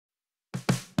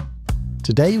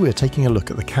Today we're taking a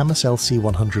look at the Cammus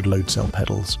LC100 load cell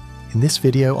pedals. In this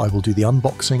video I will do the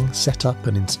unboxing, setup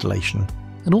and installation,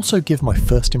 and also give my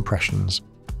first impressions.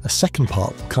 A second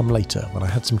part will come later when I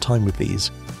had some time with these.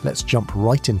 Let's jump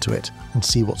right into it and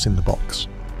see what's in the box.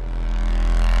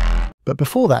 But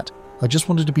before that, I just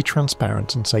wanted to be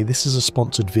transparent and say this is a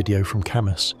sponsored video from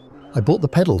Cammus. I bought the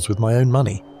pedals with my own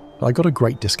money, but I got a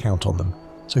great discount on them.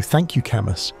 So thank you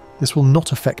Cammus. This will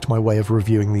not affect my way of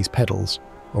reviewing these pedals.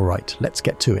 Alright, let's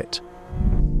get to it.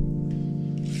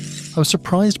 I was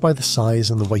surprised by the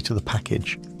size and the weight of the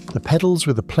package. The pedals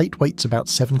with a plate weight's about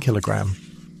 7 kg.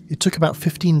 It took about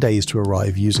 15 days to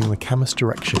arrive using the Cammus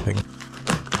direct shipping.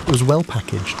 It was well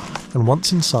packaged, and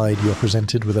once inside you are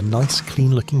presented with a nice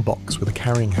clean looking box with a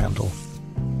carrying handle.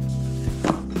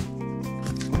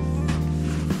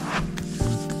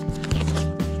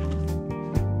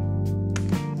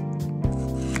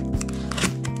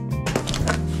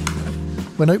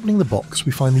 When opening the box,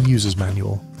 we find the user's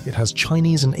manual. It has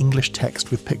Chinese and English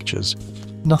text with pictures,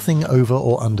 nothing over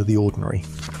or under the ordinary.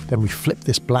 Then we flip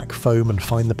this black foam and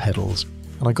find the pedals,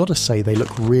 and I gotta say they look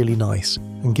really nice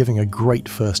and giving a great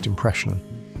first impression.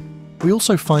 We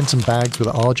also find some bags with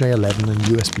RJ11 and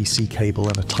USB-C cable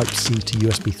and a Type-C to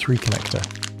USB 3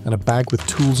 connector, and a bag with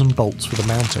tools and bolts for the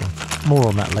mounting. More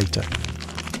on that later.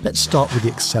 Let's start with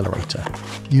the accelerator,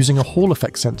 using a Hall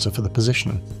effect sensor for the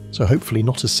position, so hopefully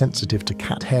not as sensitive to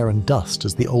cat hair and dust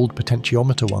as the old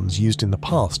potentiometer ones used in the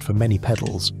past for many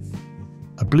pedals.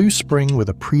 A blue spring with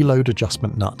a preload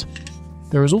adjustment nut.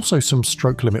 There is also some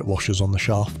stroke limit washers on the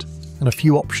shaft, and a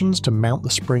few options to mount the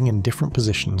spring in different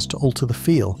positions to alter the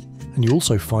feel, and you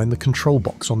also find the control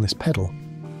box on this pedal.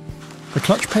 The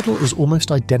clutch pedal is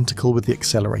almost identical with the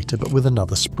accelerator but with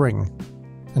another spring.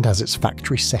 And as its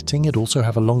factory setting, it also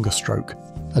have a longer stroke,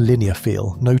 a linear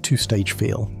feel, no two-stage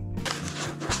feel.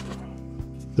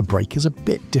 The brake is a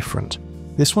bit different.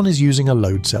 This one is using a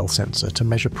load cell sensor to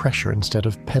measure pressure instead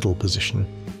of pedal position.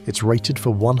 It's rated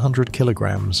for 100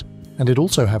 kilograms, and it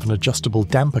also have an adjustable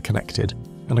damper connected,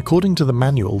 and according to the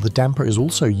manual, the damper is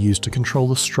also used to control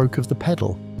the stroke of the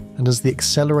pedal, and as the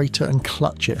accelerator and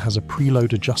clutch it has a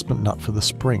preload adjustment nut for the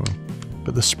spring,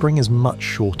 but the spring is much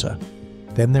shorter.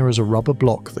 Then there is a rubber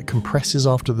block that compresses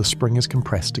after the spring is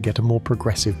compressed to get a more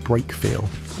progressive brake feel.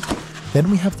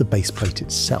 Then we have the base plate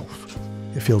itself.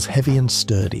 It feels heavy and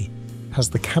sturdy, has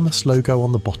the Cammus logo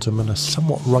on the bottom and a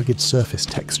somewhat rugged surface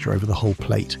texture over the whole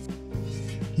plate.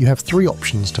 You have 3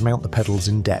 options to mount the pedals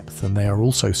in depth, and they are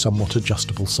also somewhat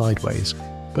adjustable sideways,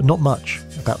 but not much,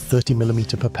 about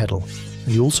 30mm per pedal,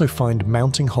 and you also find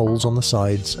mounting holes on the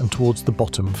sides and towards the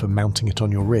bottom for mounting it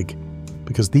on your rig.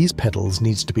 Because these pedals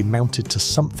needs to be mounted to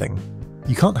something.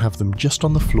 You can't have them just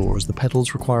on the floor as the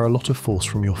pedals require a lot of force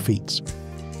from your feet.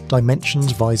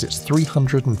 Dimensions vise its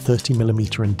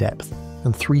 330mm in depth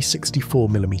and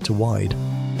 364mm wide.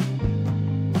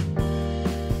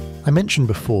 I mentioned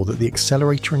before that the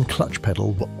accelerator and clutch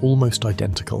pedal were almost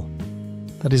identical.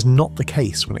 That is not the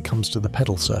case when it comes to the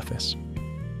pedal surface,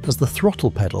 as the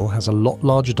throttle pedal has a lot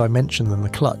larger dimension than the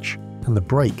clutch, and the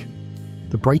brake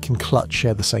and clutch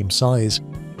share the same size,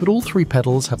 but all 3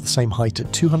 pedals have the same height at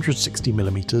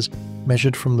 260mm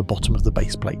measured from the bottom of the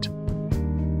base plate.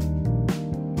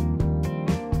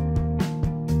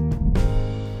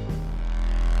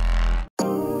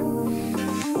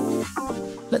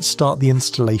 Let's start the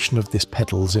installation of this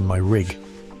pedals in my rig.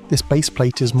 This base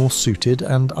plate is more suited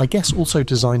and I guess also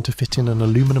designed to fit in an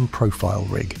aluminum profile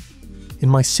rig. In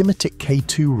my Simetik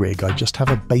K2 rig I just have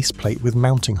a base plate with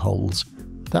mounting holes.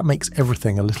 That makes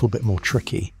everything a little bit more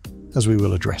tricky, as we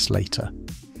will address later.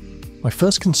 My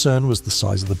first concern was the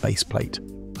size of the base plate.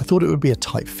 I thought it would be a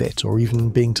tight fit or even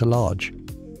being too large,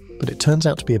 but it turns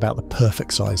out to be about the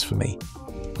perfect size for me.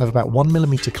 I have about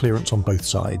 1mm clearance on both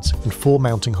sides and 4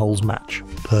 mounting holes match.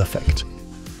 Perfect.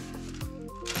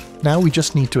 Now we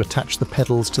just need to attach the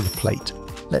pedals to the plate.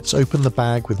 Let's open the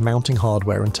bag with mounting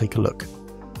hardware and take a look.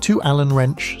 2 Allen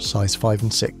wrench, size 5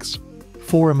 and 6,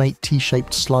 4 M8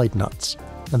 T-shaped slide nuts,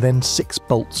 and then 6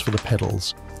 bolts for the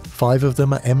pedals. 5 of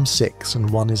them are M6 and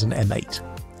 1 is an M8.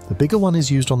 The bigger one is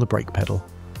used on the brake pedal.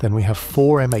 Then we have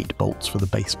 4 M8 bolts for the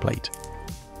base plate.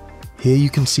 Here you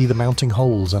can see the mounting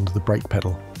holes under the brake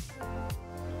pedal.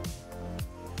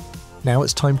 Now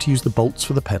it's time to use the bolts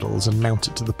for the pedals and mount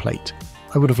it to the plate.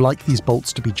 I would have liked these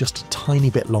bolts to be just a tiny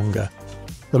bit longer.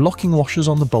 The locking washers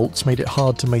on the bolts made it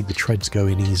hard to make the treads go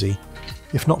in easy.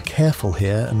 If not careful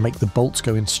here and make the bolts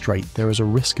go in straight, there is a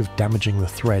risk of damaging the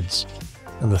threads.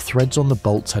 And the threads on the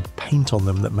bolts had paint on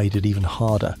them that made it even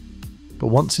harder. But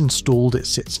once installed, it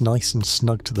sits nice and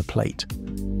snug to the plate.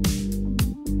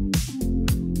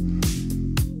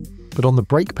 But on the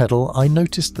brake pedal, I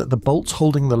noticed that the bolts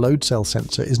holding the load cell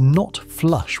sensor is not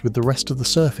flush with the rest of the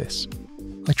surface.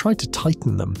 I tried to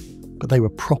tighten them, but they were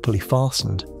properly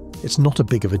fastened. It's not a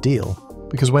big of a deal,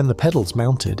 because when the pedal's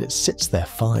mounted, it sits there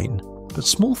fine. But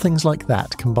small things like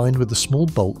that, combined with the small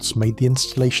bolts, made the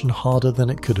installation harder than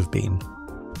it could have been.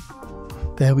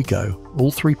 There we go,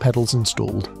 all 3 pedals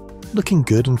installed. Looking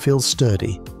good and feels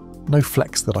sturdy. No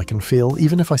flex that I can feel,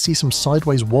 even if I see some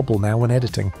sideways wobble now when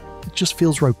editing. It just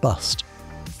feels robust.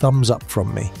 Thumbs up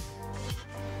from me.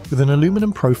 With an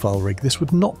aluminum profile rig, this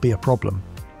would not be a problem,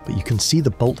 but you can see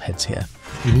the bolt heads here.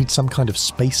 You need some kind of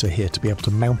spacer here to be able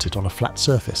to mount it on a flat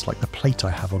surface like the plate I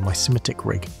have on my Simetik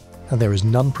rig, and there is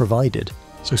none provided,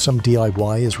 so some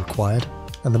DIY is required,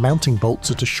 and the mounting bolts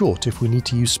are too short if we need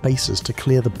to use spacers to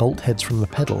clear the bolt heads from the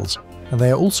pedals, and they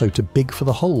are also too big for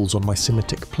the holes on my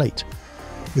Simetik plate.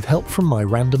 With help from my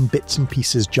random bits and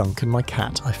pieces junk and my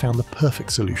cat, I found the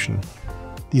perfect solution.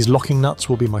 These locking nuts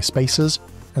will be my spacers,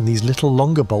 and these little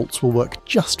longer bolts will work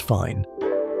just fine.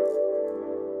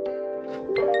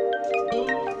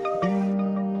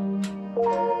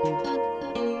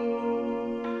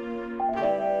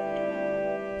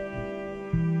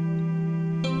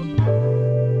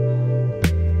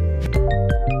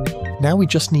 Now we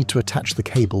just need to attach the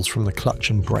cables from the clutch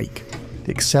and brake.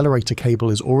 The accelerator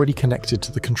cable is already connected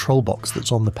to the control box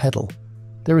that's on the pedal.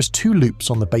 There is 2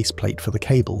 loops on the base plate for the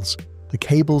cables. The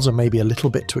cables are maybe a little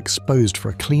bit too exposed for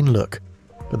a clean look,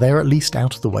 but they are at least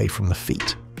out of the way from the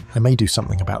feet. I may do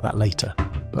something about that later,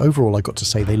 but overall I got to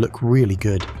say they look really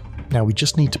good. Now we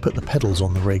just need to put the pedals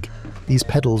on the rig. These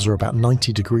pedals are about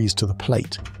 90 degrees to the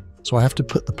plate, so I have to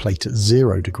put the plate at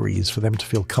 0 degrees for them to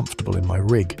feel comfortable in my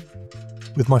rig.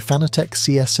 With my Fanatec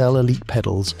CSL Elite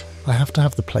pedals, I have to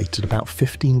have the plate at about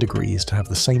 15 degrees to have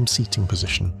the same seating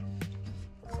position.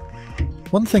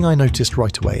 One thing I noticed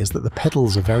right away is that the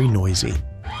pedals are very noisy,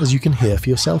 as you can hear for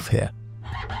yourself here.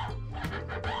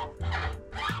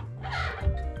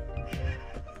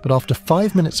 But after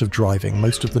 5 minutes of driving,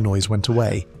 most of the noise went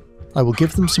away. I will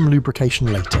give them some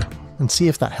lubrication later, and see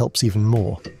if that helps even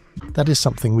more. That is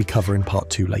something we cover in part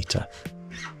 2 later.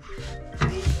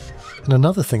 And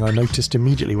another thing I noticed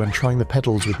immediately when trying the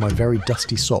pedals with my very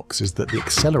dusty socks is that the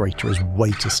accelerator is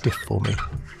way too stiff for me.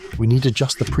 We need to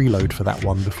adjust the preload for that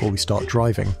one before we start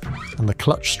driving, and the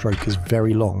clutch stroke is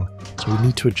very long, so we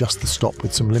need to adjust the stop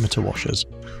with some limiter washers,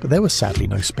 but there were sadly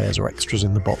no spares or extras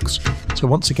in the box, so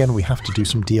once again we have to do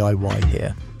some DIY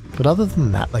here. But other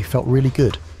than that, they felt really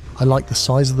good. I like the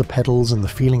size of the pedals, and the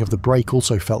feeling of the brake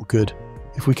also felt good.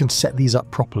 If we can set these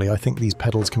up properly, I think these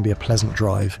pedals can be a pleasant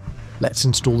drive. Let's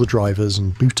install the drivers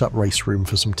and boot up Race Room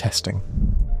for some testing.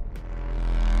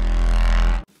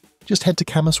 Just head to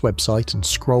Cammus website and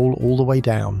scroll all the way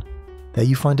down. There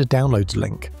you find a downloads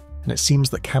link, and it seems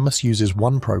that Cammus uses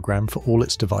one program for all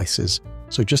its devices,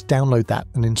 so just download that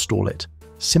and install it.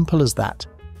 Simple as that.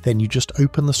 Then you just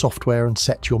open the software and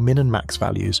set your min and max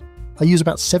values. I use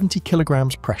about 70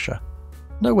 kilograms pressure.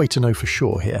 No way to know for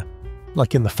sure here.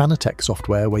 Like in the Fanatec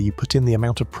software where you put in the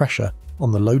amount of pressure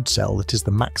on the load cell that is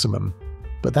the maximum,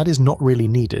 but that is not really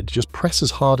needed. Just press as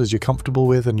hard as you're comfortable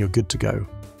with and you're good to go.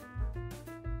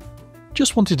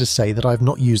 Just wanted to say that I've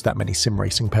not used that many sim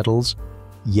racing pedals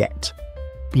yet.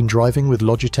 Been driving with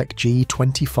Logitech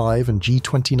G25 and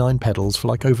G29 pedals for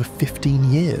like over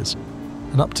 15 years,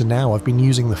 and up to now I've been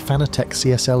using the Fanatec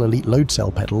CSL Elite load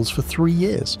cell pedals for 3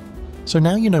 years. So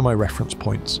now you know my reference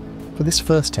points. For this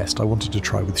first test I wanted to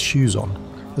try with shoes on,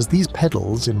 as these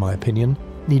pedals, in my opinion,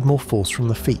 need more force from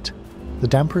the feet. The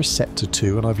damper is set to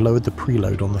 2 and I've lowered the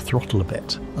preload on the throttle a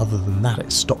bit. Other than that,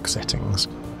 it's stock settings.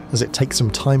 As it takes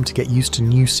some time to get used to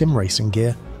new sim racing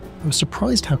gear, I was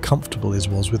surprised how comfortable this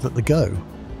was with at the go.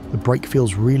 The brake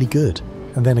feels really good,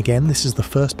 and then again this is the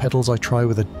first pedals I try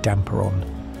with a damper on,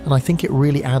 and I think it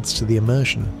really adds to the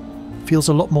immersion. It feels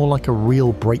a lot more like a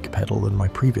real brake pedal than my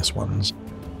previous ones,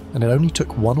 and it only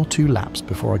took 1 or 2 laps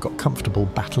before I got comfortable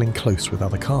battling close with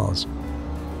other cars.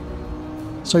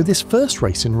 So this first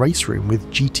race in Race Room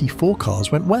with GT4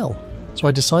 cars went well, so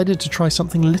I decided to try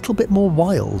something a little bit more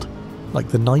wild, like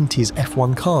the 90s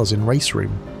F1 cars in Race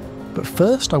Room. But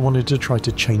first I wanted to try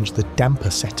to change the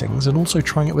damper settings and also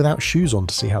trying it without shoes on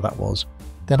to see how that was.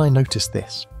 Then I noticed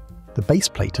this. The base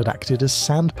plate had acted as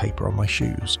sandpaper on my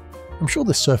shoes. I'm sure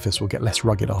this surface will get less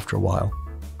rugged after a while.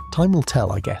 Time will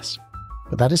tell, I guess.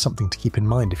 But that is something to keep in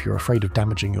mind if you're afraid of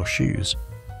damaging your shoes.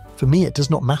 For me it does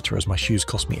not matter as my shoes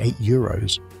cost me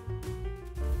 €8.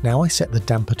 Now I set the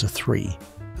damper to 3,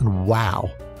 and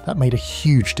wow, that made a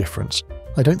huge difference.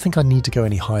 I don't think I need to go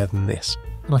any higher than this,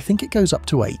 and I think it goes up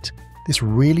to 8. This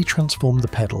really transformed the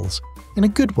pedals. In a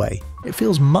good way, it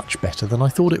feels much better than I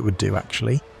thought it would do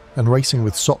actually. and racing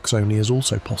with socks only is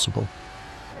also possible.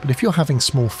 But if you're having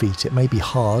small feet, it may be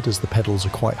hard as the pedals are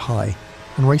quite high,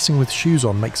 and racing with shoes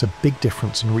on makes a big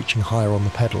difference in reaching higher on the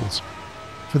pedals.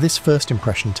 For this first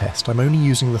impression test, I'm only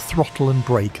using the throttle and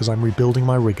brake as I'm rebuilding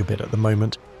my rig a bit at the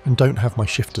moment and don't have my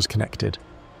shifters connected.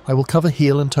 I will cover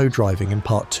heel and toe driving in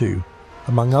part 2,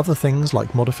 among other things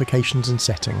like modifications and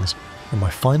settings, and my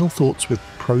final thoughts with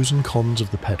pros and cons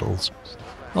of the pedals.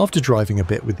 After driving a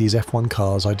bit with these F1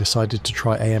 cars, I decided to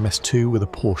try AMS2 with a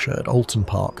Porsche at Alton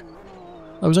Park.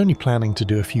 I was only planning to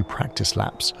do a few practice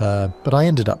laps, but I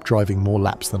ended up driving more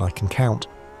laps than I can count.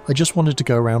 I just wanted to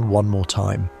go around one more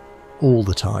time. All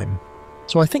the time.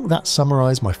 So I think that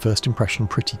summarised my first impression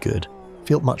pretty good.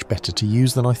 Felt much better to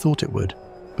use than I thought it would,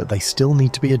 but they still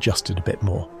need to be adjusted a bit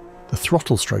more. The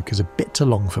throttle stroke is a bit too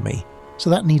long for me, so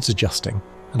that needs adjusting,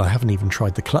 and I haven't even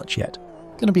tried the clutch yet.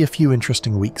 Going to be a few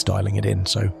interesting weeks dialing it in,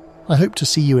 so I hope to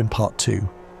see you in part 2.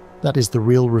 That is the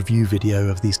real review video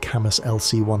of these Cammus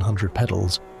LC100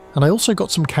 pedals, and I also got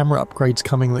some camera upgrades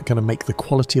coming that are going to make the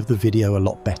quality of the video a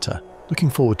lot better. Looking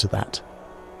forward to that.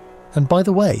 And by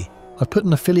the way, I've put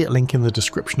an affiliate link in the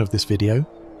description of this video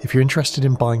if you're interested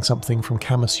in buying something from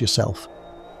Cammus yourself.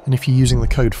 And if you're using the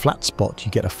code FLATSPOT,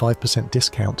 you get a 5%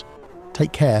 discount.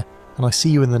 Take care, and I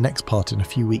see you in the next part in a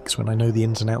few weeks when I know the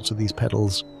ins and outs of these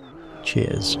pedals.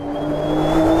 Cheers.